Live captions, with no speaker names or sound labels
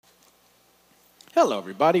Hello,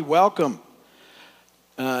 everybody. Welcome.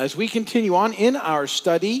 As we continue on in our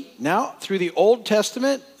study now through the Old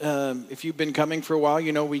Testament, if you've been coming for a while,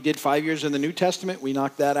 you know we did 5 years in the New Testament. We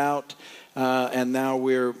knocked that out, and now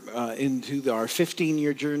we're into our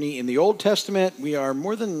 15-year journey in the Old Testament. We are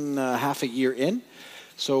more than half a year in,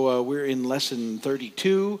 so we're in lesson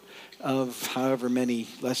 32 of however many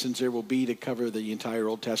lessons there will be to cover the entire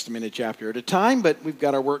Old Testament a chapter at a time, but we've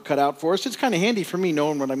got our work cut out for us. It's kind of handy for me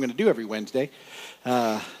knowing what I'm going to do every Wednesday.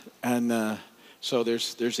 So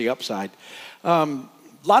there's the upside.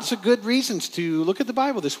 Lots of good reasons to look at the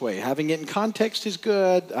Bible this way. Having it in context is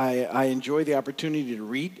good. I enjoy the opportunity to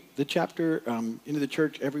read the chapter into the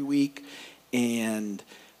church every week, and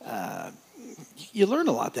you learn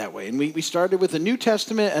a lot that way. And we started with the New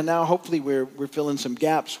Testament, and now hopefully we're filling some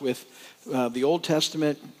gaps with the Old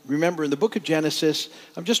Testament. Remember, in the book of Genesis,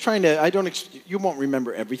 I'm just trying to, you won't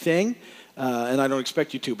remember everything, and I don't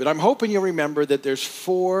expect you to, but I'm hoping you'll remember that there's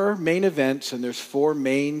 4 main events, and there's 4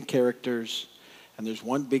 main characters, and there's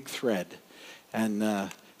one big thread, and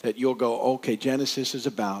that you'll go, okay, Genesis is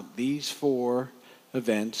about these 4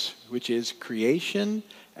 events, which is creation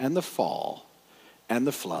and the fall and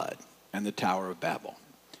the flood and the Tower of Babel.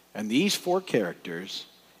 And these 4 characters,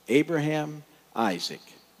 Abraham, Isaac,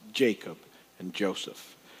 Jacob, and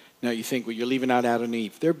Joseph. Now you think, well, you're leaving out Adam and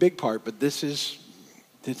Eve. They're a big part, but this is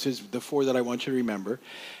the 4 that I want you to remember.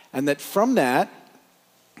 And that from that,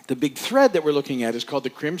 the big thread that we're looking at is called the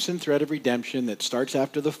crimson thread of redemption that starts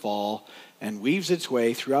after the fall and weaves its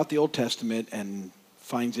way throughout the Old Testament and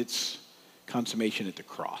finds its consummation at the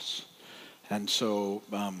cross. And so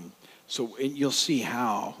you'll see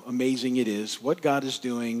how amazing it is, what God is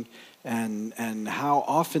doing, and how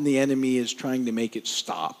often the enemy is trying to make it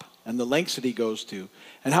stop, and the lengths that he goes to,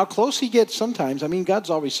 and how close he gets sometimes. I mean, God's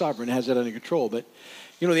always sovereign, has that under control, but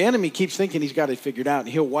you know, the enemy keeps thinking he's got it figured out, and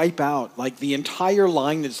he'll wipe out like the entire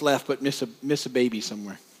line that's left, but miss a baby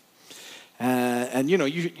somewhere. And you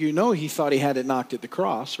know he thought he had it knocked at the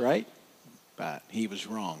cross, right? But he was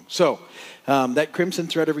wrong. So that crimson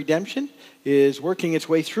thread of redemption is working its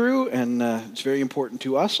way through, and it's very important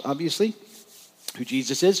to us, obviously, who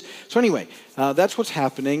Jesus is. So anyway, that's what's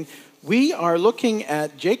happening. We are looking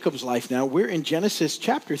at Jacob's life now. We're in Genesis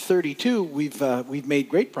chapter 32. We've made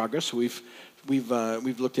great progress. So we've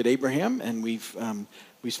looked at Abraham, and we've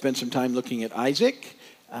spent some time looking at Isaac,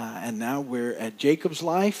 and now we're at Jacob's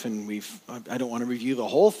life. And I don't want to review the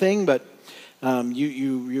whole thing, but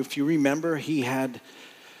if you remember, he had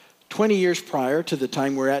 20 years prior to the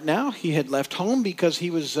time we're at now, he had left home because he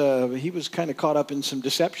was kind of caught up in some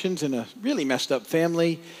deceptions in a really messed up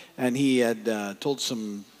family, and he had told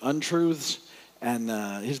some untruths, and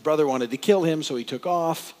his brother wanted to kill him, so he took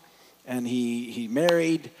off, and he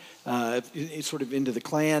married sort of into the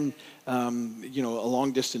clan, a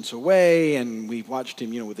long distance away, and we've watched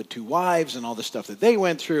him, with the 2 wives and all the stuff that they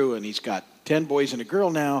went through, and he's got 10 boys and a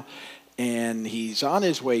girl now. And he's on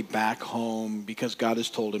his way back home because God has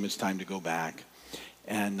told him it's time to go back.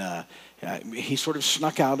 And he sort of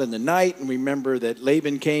snuck out in the night. And remember that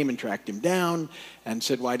Laban came and tracked him down and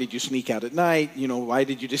said, why did you sneak out at night? Why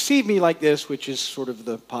did you deceive me like this? Which is sort of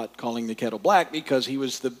the pot calling the kettle black, because he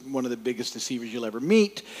was one of the biggest deceivers you'll ever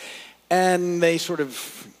meet. And they sort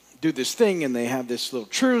of do this thing, and they have this little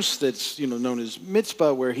truce that's known as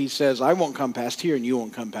mitzvah, where he says, I won't come past here and you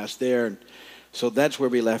won't come past there. And so that's where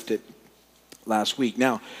we left it last week.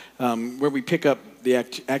 Now, where we pick up the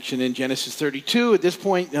action in Genesis 32, at this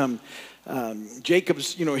point,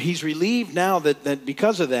 Jacob's, he's relieved now that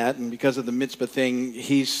because of that and because of the mitzvah thing,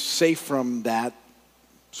 he's safe from that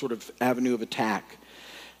sort of avenue of attack.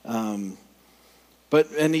 And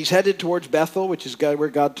he's headed towards Bethel, which is where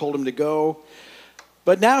God told him to go.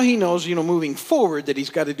 But now he knows, moving forward, that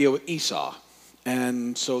he's got to deal with Esau.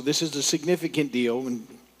 And so this is a significant deal. And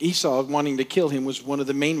Esau wanting to kill him was one of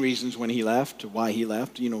the main reasons why he left,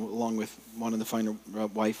 along with wanting to find a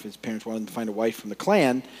wife. His parents wanted to find a wife from the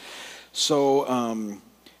clan. So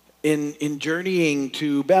in journeying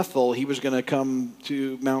to Bethel, he was going to come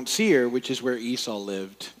to Mount Seir, which is where Esau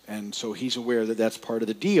lived. And so he's aware that that's part of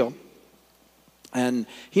the deal. And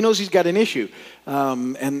he knows he's got an issue.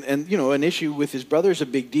 An issue with his brother is a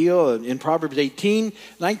big deal. In Proverbs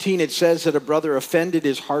 18:19, it says that a brother offended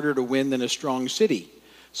is harder to win than a strong city.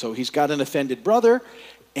 So he's got an offended brother,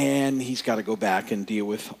 and he's got to go back and deal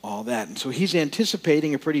with all that. And so he's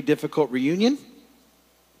anticipating a pretty difficult reunion.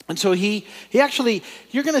 And so he actually,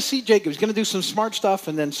 you're going to see Jacob, he's going to do some smart stuff,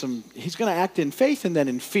 and then he's going to act in faith and then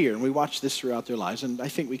in fear. And we watch this throughout their lives, and I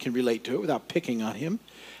think we can relate to it without picking on him.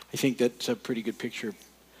 I think that's a pretty good picture of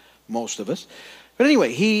most of us. But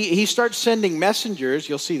anyway, he starts sending messengers,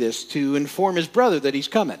 you'll see this, to inform his brother that he's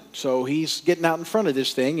coming. So he's getting out in front of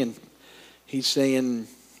this thing, and he's saying,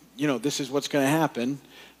 this is what's going to happen.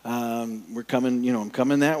 We're coming, I'm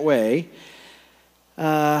coming that way.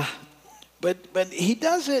 But he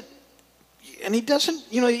does it, and he doesn't,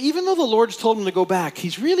 even though the Lord's told him to go back,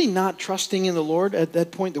 he's really not trusting in the Lord at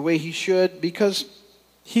that point the way he should, because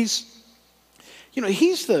he's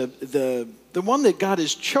the one that God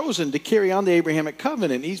has chosen to carry on the Abrahamic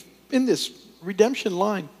covenant. He's in this redemption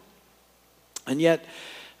line. And yet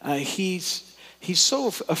he's so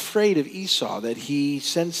afraid of Esau that he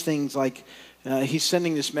sends things like, he's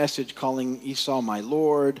sending this message calling Esau my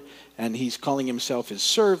Lord, and he's calling himself his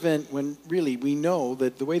servant, when really we know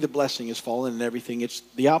that the way the blessing has fallen and everything, it's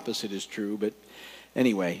the opposite is true. But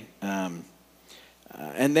anyway, and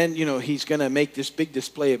then, he's going to make this big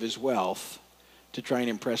display of his wealth to try and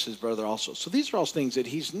impress his brother also. So these are all things that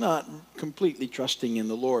he's not completely trusting in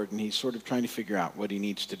the Lord, and he's sort of trying to figure out what he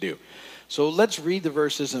needs to do. So let's read the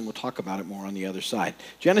verses, and we'll talk about it more on the other side.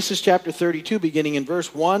 Genesis chapter 32, beginning in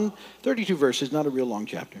verse 1. 32 verses, not a real long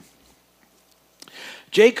chapter.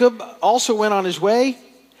 Jacob also went on his way,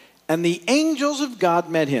 and the angels of God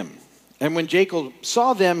met him. And when Jacob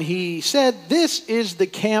saw them, he said, "This is the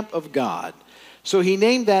camp of God." So he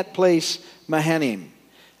named that place Mahanaim.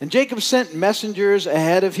 And Jacob sent messengers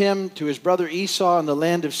ahead of him to his brother Esau in the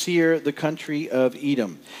land of Seir, the country of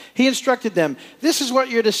Edom. He instructed them, "This is what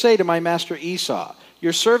you're to say to my master Esau.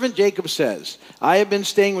 Your servant Jacob says, I have been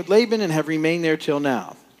staying with Laban and have remained there till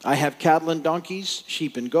now. I have cattle and donkeys,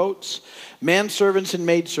 sheep and goats, manservants and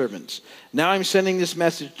maidservants. Now I'm sending this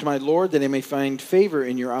message to my Lord that I may find favor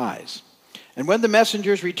in your eyes." And when the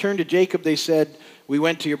messengers returned to Jacob, they said, "We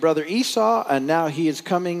went to your brother Esau, and now he is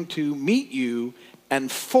coming to meet you, and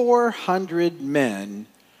 400 men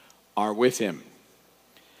are with him."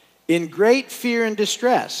 In great fear and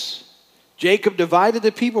distress, Jacob divided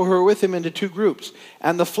the people who were with him into two groups,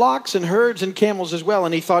 and the flocks and herds and camels as well.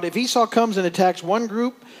 And he thought, if Esau comes and attacks one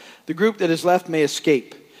group, the group that is left may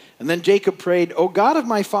escape. And then Jacob prayed, "O God of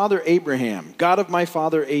my father Abraham, God of my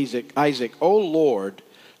father Isaac, O Lord,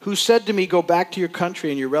 who said to me, 'Go back to your country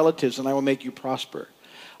and your relatives, and I will make you prosper.'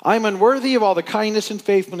 I am unworthy of all the kindness and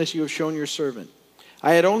faithfulness you have shown your servant.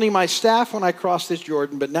 I had only my staff when I crossed this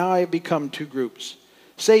Jordan, but now I have become two groups.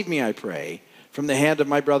 Save me, I pray, from the hand of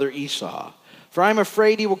my brother Esau. For I am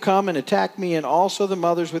afraid he will come and attack me, and also the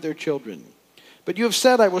mothers with their children. But you have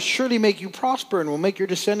said, I will surely make you prosper, and will make your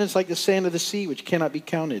descendants like the sand of the sea, which cannot be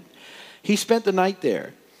counted." He spent the night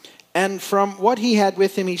there. And from what he had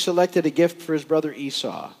with him, he selected a gift for his brother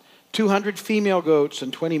Esau: 200 female goats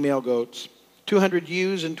and 20 male goats, 200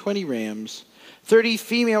 ewes and 20 rams, 30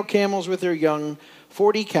 female camels with their young,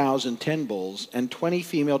 40 cows and 10 bulls, and 20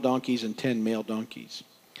 female donkeys and 10 male donkeys.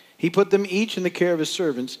 He put them each in the care of his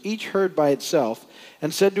servants, each herd by itself,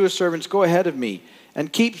 and said to his servants, "Go ahead of me,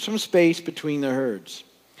 and keep some space between the herds."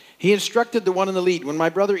 He instructed the one in the lead, "When my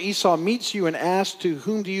brother Esau meets you and asks, 'To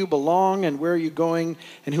whom do you belong, and where are you going,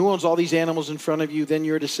 and who owns all these animals in front of you?' then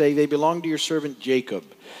you're to say, 'They belong to your servant Jacob.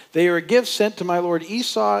 They are a gift sent to my lord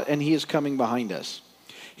Esau, and he is coming behind us.'"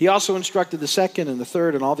 He also instructed the second and the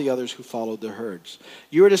third and all the others who followed the herds.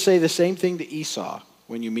 "You are to say the same thing to Esau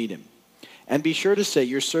when you meet him. And be sure to say,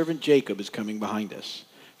 'Your servant Jacob is coming behind us.'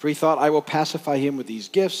 For he thought, 'I will pacify him with these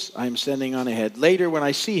gifts I am sending on ahead. Later, when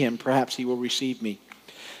I see him, perhaps he will receive me.'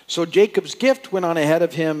 So Jacob's gift went on ahead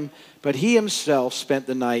of him, but he himself spent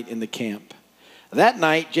the night in the camp. That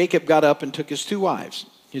night, Jacob got up and took his 2 wives,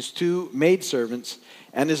 his 2 maidservants,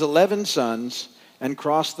 and his 11 sons, and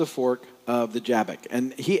crossed the fork of the Jabbok.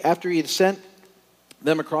 And after he had sent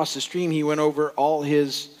them across the stream, he sent over all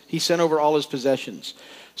his possessions.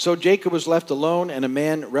 So Jacob was left alone, and a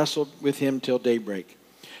man wrestled with him till daybreak.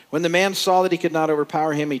 When the man saw that he could not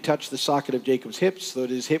overpower him, he touched the socket of Jacob's hip, so that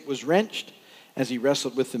his hip was wrenched as he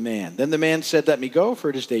wrestled with the man. Then the man said, 'Let me go, for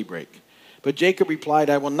it is daybreak.' But Jacob replied,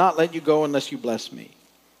 'I will not let you go unless you bless me.'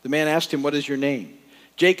 The man asked him, 'What is your name?'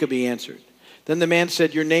 'Jacob,' he answered. Then the man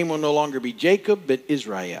said, 'Your name will no longer be Jacob, but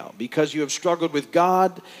Israel, because you have struggled with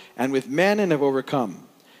God and with men and have overcome.'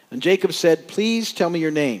 And Jacob said, 'Please tell me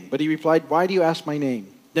your name.' But he replied, 'Why do you ask my name?'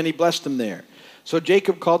 Then he blessed him there. So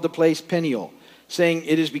Jacob called the place Peniel, saying,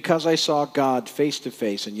 'It is because I saw God face to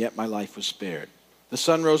face, and yet my life was spared.' The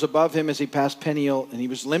sun rose above him as he passed Peniel, and he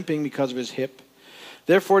was limping because of his hip.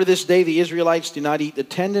 Therefore to this day the Israelites do not eat the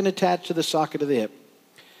tendon attached to the socket of the hip,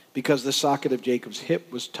 because the socket of Jacob's hip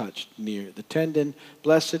was touched near the tendon.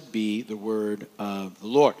 Blessed be the word of the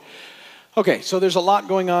Lord." Okay, so there's a lot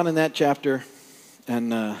going on in that chapter,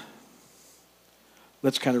 and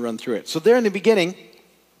let's kind of run through it. So there in the beginning,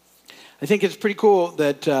 I think it's pretty cool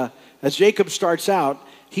that as Jacob starts out,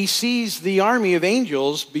 he sees the army of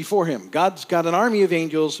angels before him. God's got an army of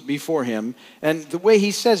angels before him. And the way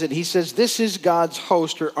he says it, he says, this is God's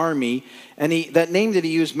host or army. And that name that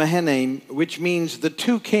he used, Mahanaim, which means the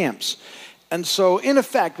two camps. And so, in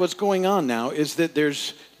effect, what's going on now is that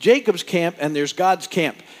there's Jacob's camp and there's God's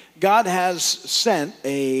camp. God has sent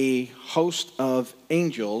a host of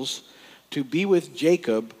angels to be with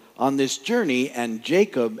Jacob on this journey, and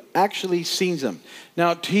Jacob actually sees them.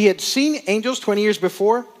 Now, he had seen angels 20 years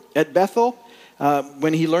before at Bethel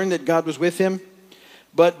when he learned that God was with him.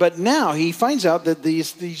 But now he finds out that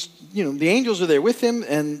these the angels are there with him,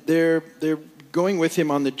 and they're going with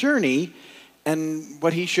him on the journey. And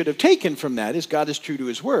what he should have taken from that is God is true to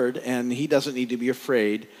his word, and he doesn't need to be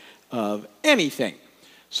afraid of anything.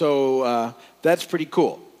 So that's pretty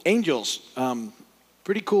cool. Angels,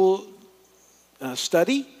 pretty cool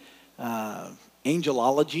study.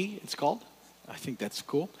 Angelology, it's called. I think that's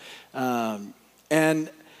cool. And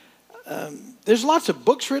there's lots of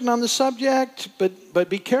books written on the subject, but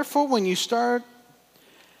be careful when you start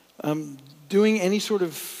doing any sort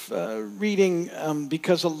of reading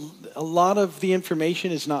because a lot of the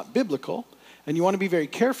information is not biblical. And you want to be very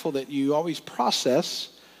careful that you always process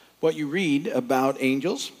what you read about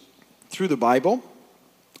angels through the Bible.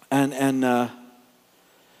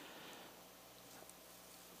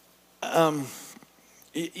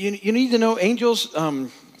 You need to know angels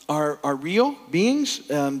are real beings.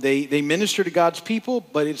 They minister to God's people,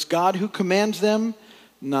 but it's God who commands them,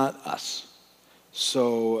 not us.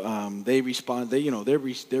 So they respond. They're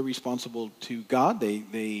responsible to God.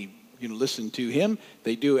 They listen to Him.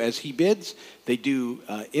 They do as He bids. They do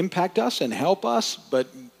impact us and help us, but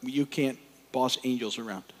you can't boss angels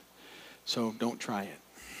around. So don't try it.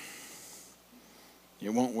 It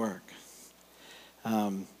won't work.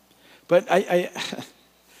 But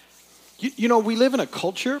we live in a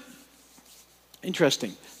culture.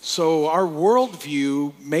 Interesting. So our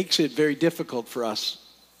worldview makes it very difficult for us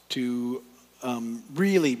to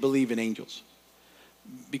really believe in angels,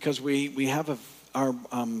 because we have a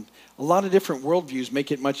lot of different worldviews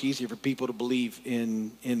make it much easier for people to believe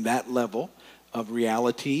in that level of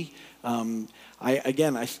reality. I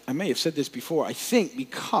may have said this before. I think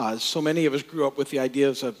because so many of us grew up with the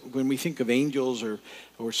ideas of when we think of angels or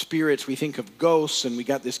spirits, we think of ghosts, and we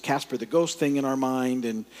got this Casper the Ghost thing in our mind,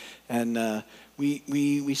 and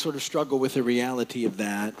we sort of struggle with the reality of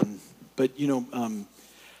that. But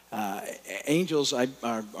angels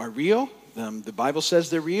are real. The Bible says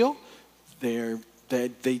they're real. They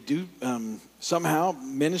do somehow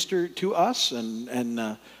minister to us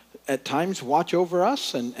and at times watch over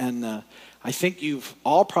us. And I think you've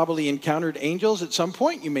all probably encountered angels at some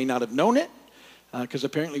point. You may not have known it because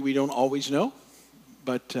apparently we don't always know.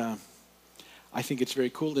 But I think it's very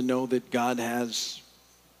cool to know that God has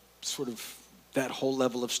sort of that whole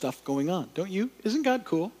level of stuff going on. Don't you? Isn't God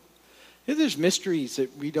cool? There's mysteries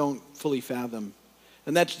that we don't fully fathom.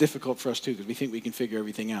 And that's difficult for us too, because we think we can figure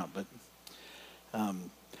everything out. But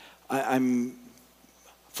I'm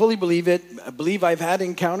fully believe it. I believe I've had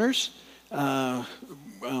encounters with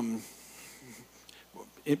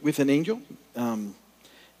an angel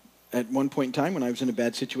at one point in time when I was in a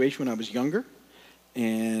bad situation when I was younger.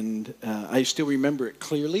 And I still remember it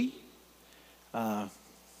clearly.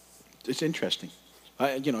 It's interesting.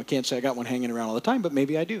 I can't say I got one hanging around all the time, but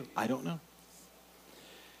maybe I do. I don't know.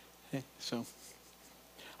 Okay, so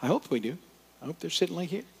I hope we do. I hope they're sitting like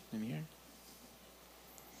here in here.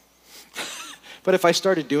 But if I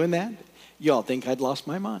started doing that, y'all think I'd lost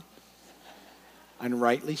my mind. And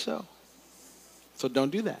rightly so. So don't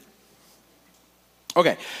do that.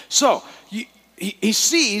 Okay, so he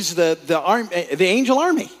sees the angel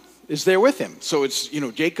army is there with him. So it's,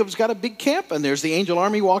 Jacob's got a big camp, and there's the angel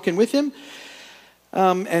army walking with him.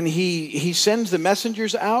 And he sends the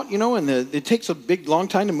messengers out, and it takes a long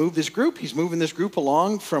time to move this group. He's moving this group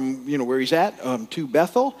along from, where he's at to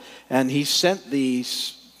Bethel. And he sent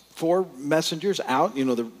these 4 messengers out,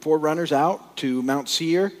 the 4 runners out to Mount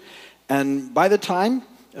Seir. And by the time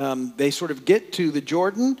they sort of get to the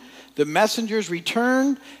Jordan, the messengers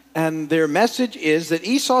return, and their message is that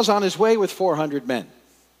Esau's on his way with 400 men.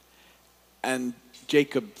 And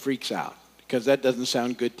Jacob freaks out because that doesn't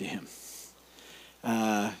sound good to him.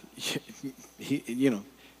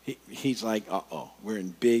 He's like, we're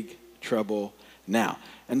in big trouble now.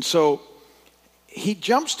 And so he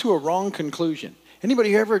jumps to a wrong conclusion.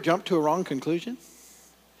 Anybody ever jump to a wrong conclusion?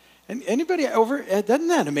 And anybody isn't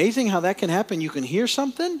that amazing how that can happen? You can hear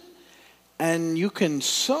something and you can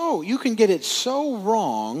get it so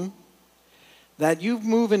wrong that you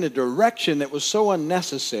move in a direction that was so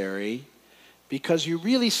unnecessary because you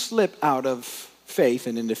really slip out of faith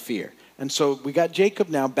and into fear. And so we got Jacob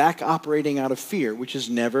now back operating out of fear, which is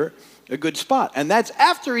never a good spot. And that's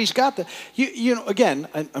after he's got again,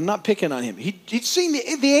 I'm not picking on him. He'd seen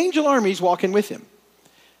the angel armies walking with him.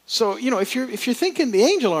 So, if you're thinking the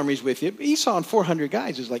angel army's with you, Esau and 400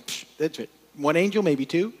 guys is like, that's it. One angel, maybe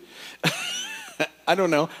two. I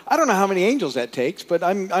don't know. I don't know how many angels that takes, but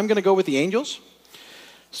I'm going to go with the angels.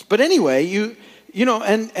 But anyway,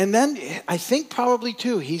 and then I think probably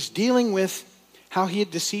too, he's dealing with how he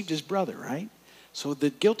had deceived his brother, right? So the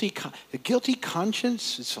guilty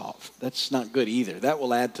conscience, that's not good either. That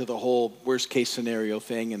will add to the whole worst case scenario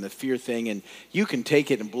thing and the fear thing, and you can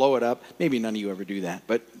take it and blow it up. Maybe none of you ever do that,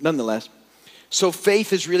 but nonetheless. So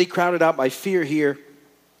faith is really crowded out by fear here.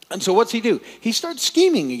 And so what's he do? He starts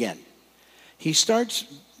scheming again. He starts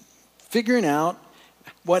figuring out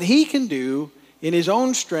what he can do in his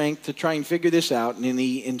own strength to try and figure this out. And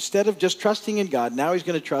instead of just trusting in God, now he's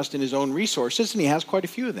going to trust in his own resources, and he has quite a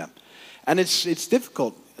few of them. And it's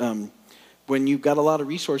difficult when you've got a lot of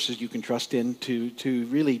resources you can trust in to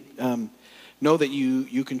really know that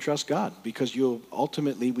you can trust God, because you'll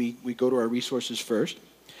ultimately, we go to our resources first.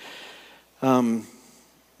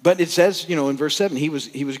 But it says, in verse 7, he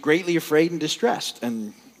was greatly afraid and distressed.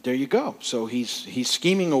 And there you go. So he's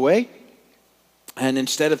scheming away. And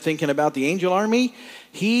instead of thinking about the angel army,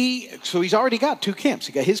 he's already got two camps.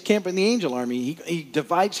 He got his camp and the angel army. He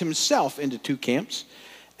divides himself into two camps.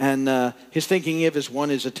 And his thinking is one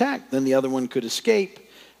is attacked, then the other one could escape.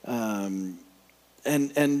 Really,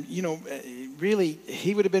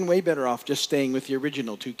 he would have been way better off just staying with the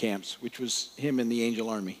original two camps, which was him and the angel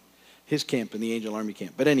army. His camp and the angel army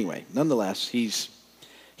camp. But anyway, nonetheless, he's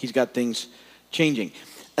got things changing.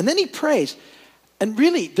 And then he prays. And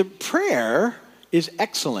really, the prayer is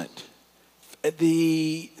excellent.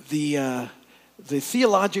 The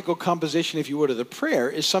theological composition, if you would, of the prayer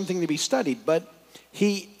is something to be studied, but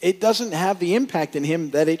it doesn't have the impact in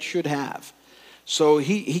him that it should have. So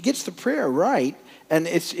he gets the prayer right, and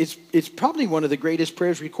it's probably one of the greatest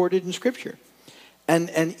prayers recorded in Scripture. And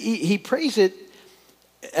he prays it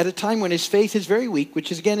at a time when his faith is very weak,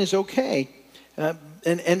 which again is okay.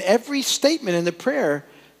 And every statement in the prayer,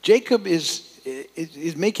 Jacob is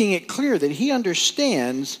making it clear that he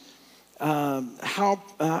understands how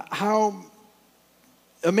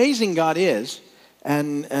amazing God is,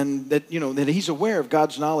 and that that he's aware of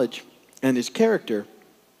God's knowledge and his character,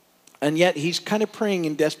 and yet he's kind of praying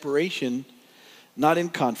in desperation, not in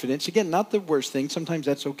confidence. Again, not the worst thing. Sometimes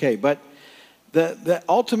that's okay, but the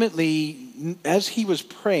ultimately, as he was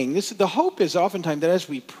praying, the hope is oftentimes that as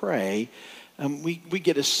we pray, we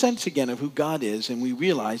get a sense again of who God is, and we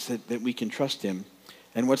realize that we can trust him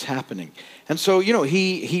and what's happening. And so,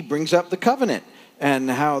 he brings up the covenant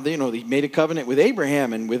and how, he made a covenant with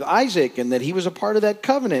Abraham and with Isaac, and that he was a part of that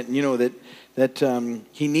covenant, and, that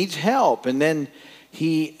he needs help. And then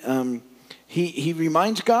he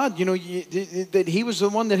reminds God, that he was the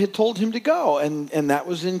one that had told him to go, and that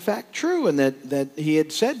was in fact true, and that he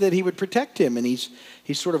had said that he would protect him, and he's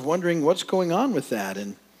sort of wondering what's going on with that.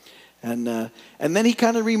 And then he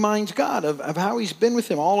kind of reminds God of how he's been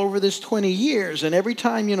with him all over this 20 years. And every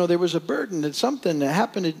time, there was a burden, that something that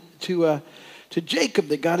happened to Jacob,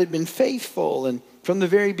 that God had been faithful, and from the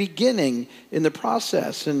very beginning in the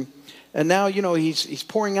process. And now, he's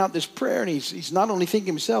pouring out this prayer, and he's not only thinking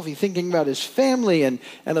himself, he's thinking about his family and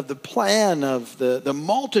of the plan of the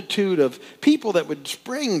multitude of people that would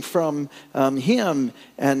spring from him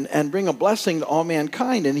and bring a blessing to all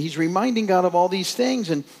mankind. And he's reminding God of all these things,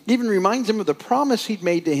 and even reminds him of the promise he'd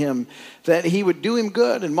made to him that he would do him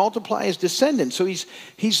good and multiply his descendants. So he's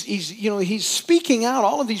speaking out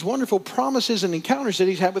all of these wonderful promises and encounters that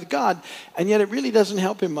he's had with God, and yet it really doesn't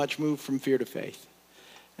help him much move from fear to faith.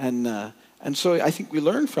 And so I think we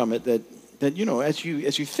learn from it that as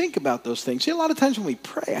you think about those things, see, a lot of times when we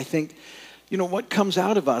pray, I think, what comes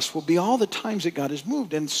out of us will be all the times that God has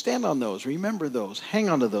moved, and stand on those, remember those, hang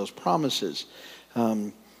on to those promises,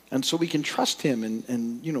 and so we can trust him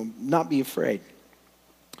and not be afraid.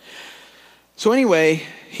 So anyway,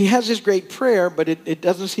 he has this great prayer, but it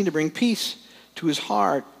doesn't seem to bring peace to his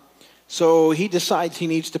heart. So he decides he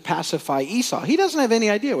needs to pacify Esau. He doesn't have any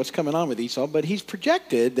idea what's coming on with Esau, but he's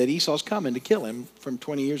projected that Esau's coming to kill him from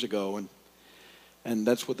 20 years ago, and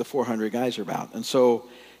that's what the 400 guys are about. And so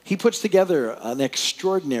he puts together an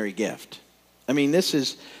extraordinary gift. I mean, this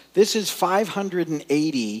is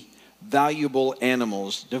 580 valuable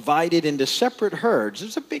animals divided into separate herds.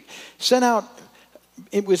 There's sent out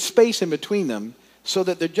with space in between them. so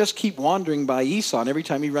that they just keep wandering by Esau, and every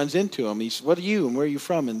time he runs into him, he's, what are you and where are you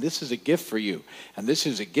from? And this is a gift for you, and this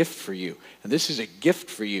is a gift for you, and this is a gift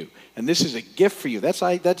for you, and this is a gift for you.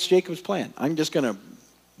 That's Jacob's plan. I'm just going to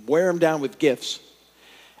wear him down with gifts.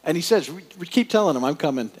 And he says, we keep telling him, I'm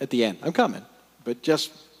coming at the end. I'm coming, but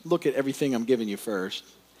just look at everything I'm giving you first.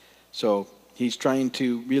 So he's trying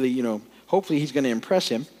to really, hopefully he's going to impress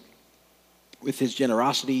him with his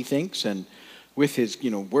generosity, he thinks, and with his,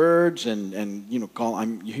 words, and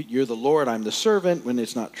you're the Lord, I'm the servant, when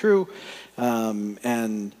it's not true,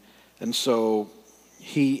 and so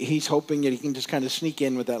he's hoping that he can just kind of sneak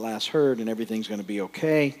in with that last herd, and everything's going to be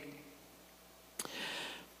okay.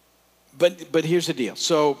 But here's the deal.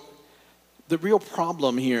 So the real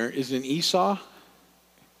problem here is in Esau,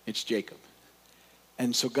 it's Jacob,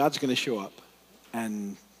 and so God's going to show up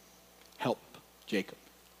and help Jacob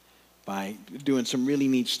by doing some really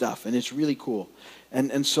neat stuff, and it's really cool.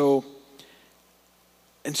 And so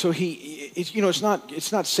he, it's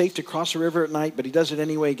not safe to cross a river at night, but he does it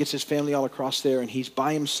anyway. He gets his family all across there, and he's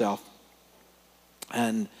by himself.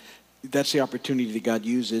 And that's the opportunity that God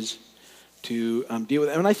uses to deal with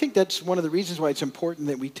it. And I think that's one of the reasons why it's important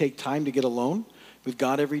that we take time to get alone with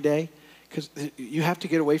God every day, because you have to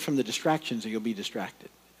get away from the distractions or you'll be distracted.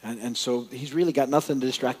 And so he's really got nothing to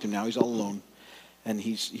distract him now. He's all alone. And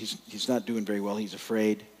he's not doing very well. He's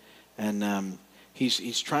afraid, and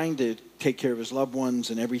he's trying to take care of his loved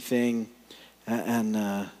ones and everything,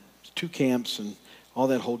 and 2 camps and all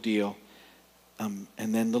that whole deal. And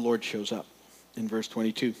then the Lord shows up in verse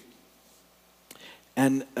 22,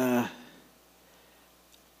 and I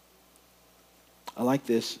like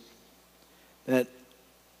this, that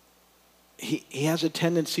he has a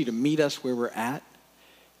tendency to meet us where we're at,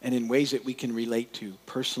 and in ways that we can relate to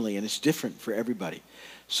personally, and it's different for everybody.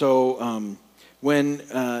 So when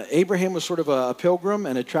Abraham was sort of a pilgrim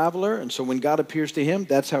and a traveler, and so when God appears to him,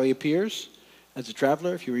 that's how he appears, as a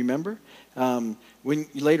traveler, if you remember. When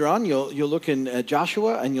later on, you'll look in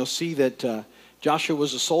Joshua, and you'll see that Joshua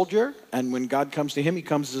was a soldier, and when God comes to him, he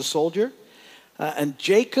comes as a soldier. And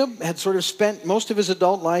Jacob had sort of spent most of his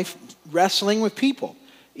adult life wrestling with people.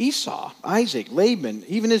 Esau, Isaac, Laban,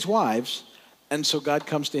 even his wives. And so God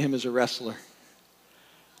comes to him as a wrestler.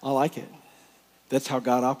 I like it. That's how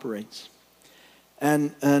God operates.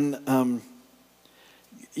 And at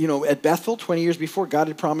Bethel, 20 years before, God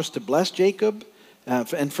had promised to bless Jacob.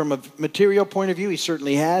 And from a material point of view, he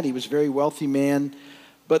certainly had. He was a very wealthy man.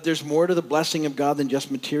 But there's more to the blessing of God than just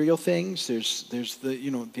material things. There's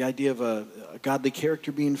the idea of a godly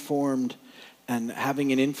character being formed and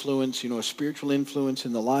having an influence, a spiritual influence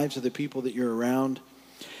in the lives of the people that you're around.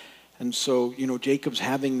 And so, Jacob's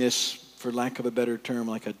having this, for lack of a better term,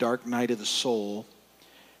 like a dark night of the soul.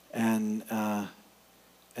 And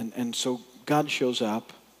so God shows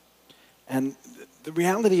up. And the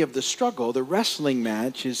reality of the struggle, the wrestling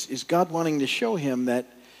match, is God wanting to show him that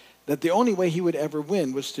the only way he would ever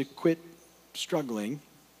win was to quit struggling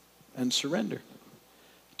and surrender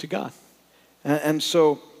to God. And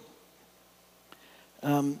so,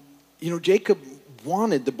 Jacob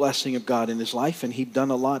wanted the blessing of God in his life, and he'd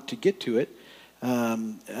done a lot to get to it.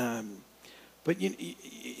 But in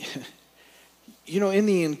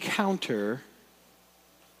the encounter,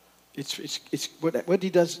 it's what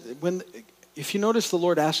he does if you notice, the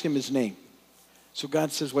Lord asked him his name. So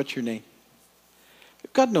God says, "What's your name?"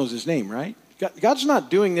 God knows his name, right? God's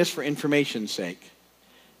not doing this for information's sake.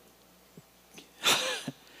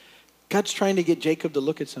 God's trying to get Jacob to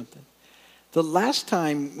look at something. The last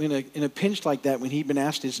time in a pinch like that, when he'd been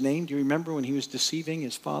asked his name, do you remember when he was deceiving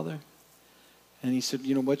his father? And he said,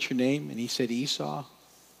 "What's your name?" And he said, "Esau."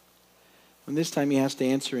 And this time he has to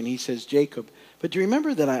answer, and he says, "Jacob." But do you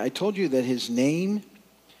remember that I told you that his name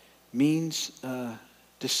means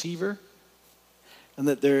deceiver? And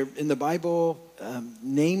that in the Bible,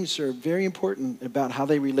 names are very important about how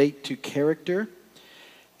they relate to character.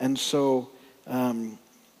 And so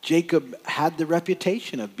Jacob had the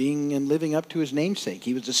reputation of being and living up to his namesake.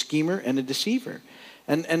 He was a schemer and a deceiver.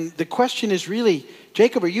 And the question is really,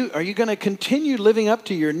 Jacob, are you going to continue living up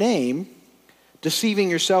to your name, deceiving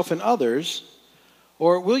yourself and others,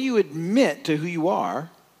 or will you admit to who you are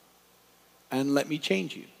and let me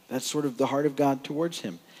change you? That's sort of the heart of God towards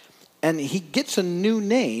him. And he gets a new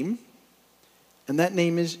name, and that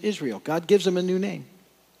name is Israel. God gives him a new name,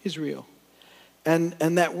 Israel. And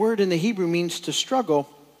that word in the Hebrew means to struggle,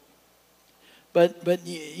 but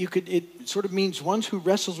it sort of means ones who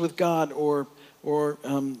wrestles with God or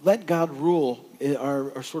let God rule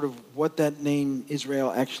are sort of what that name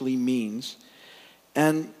Israel actually means.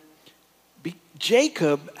 And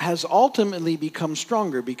Jacob has ultimately become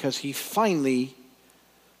stronger because he finally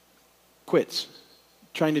quits.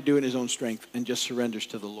 trying to do it in his own strength and just surrenders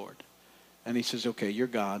to the Lord. And he says, okay, you're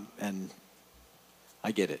God, and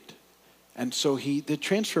I get it. And so the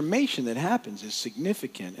transformation that happens is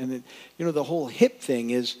significant. And the whole hip thing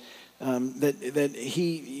is that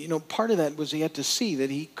he, part of that was he had to see that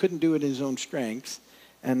he couldn't do it in his own strength,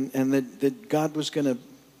 and that God was going to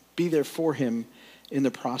be there for him in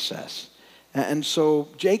the process. And so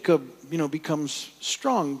Jacob, becomes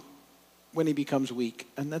strong when he becomes weak,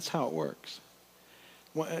 and that's how it works.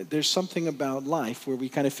 There's something about life where we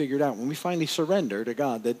kind of figured out when we finally surrender to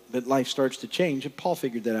God that life starts to change. And Paul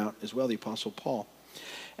figured that out as well, the Apostle Paul.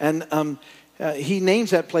 And he names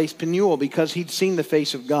that place Peniel because he'd seen the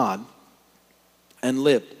face of God and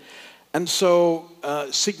lived. And so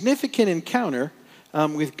significant encounter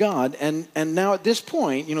with God. And now at this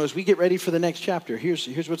point, as we get ready for the next chapter,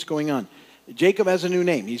 here's what's going on. Jacob has a new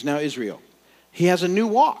name. He's now Israel. He has a new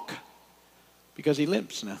walk because he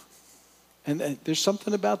limps now. And there's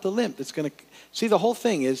something about the limp that's going to... See, the whole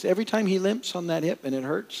thing is every time he limps on that hip and it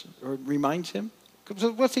hurts or reminds him,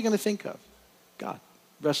 what's he going to think of? God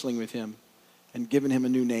wrestling with him and giving him a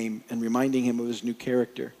new name and reminding him of his new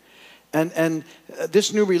character. And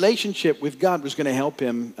this new relationship with God was going to help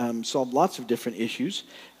him solve lots of different issues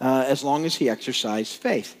as long as he exercised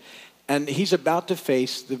faith. And he's about to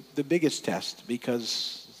face the biggest test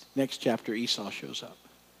because next chapter Esau shows up.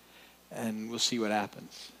 And we'll see what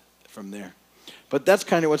happens from there. But that's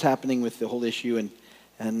kind of what's happening with the whole issue.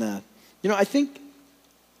 And I think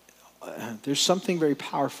there's something very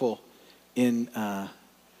powerful in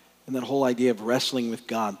that whole idea of wrestling with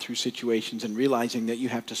God through situations and realizing that you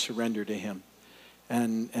have to surrender to him.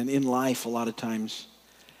 And in life, a lot of times,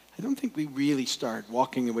 I don't think we really start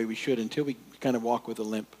walking the way we should until we kind of walk with a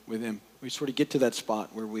limp with him. We sort of get to that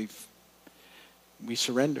spot where we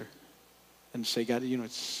surrender and say, God,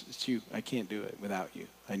 it's you. I can't do it without you.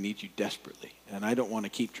 I need you desperately. And I don't want to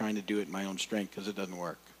keep trying to do it in my own strength because it doesn't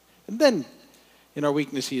work. And then, in our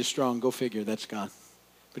weakness, he is strong. Go figure, that's God.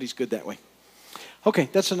 But he's good that way. Okay,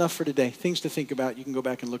 that's enough for today. Things to think about. You can go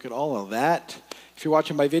back and look at all of that. If you're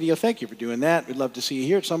watching by video, thank you for doing that. We'd love to see you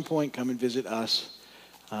here at some point. Come and visit us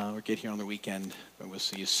or get here on the weekend. But we'll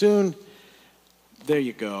see you soon. There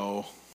you go.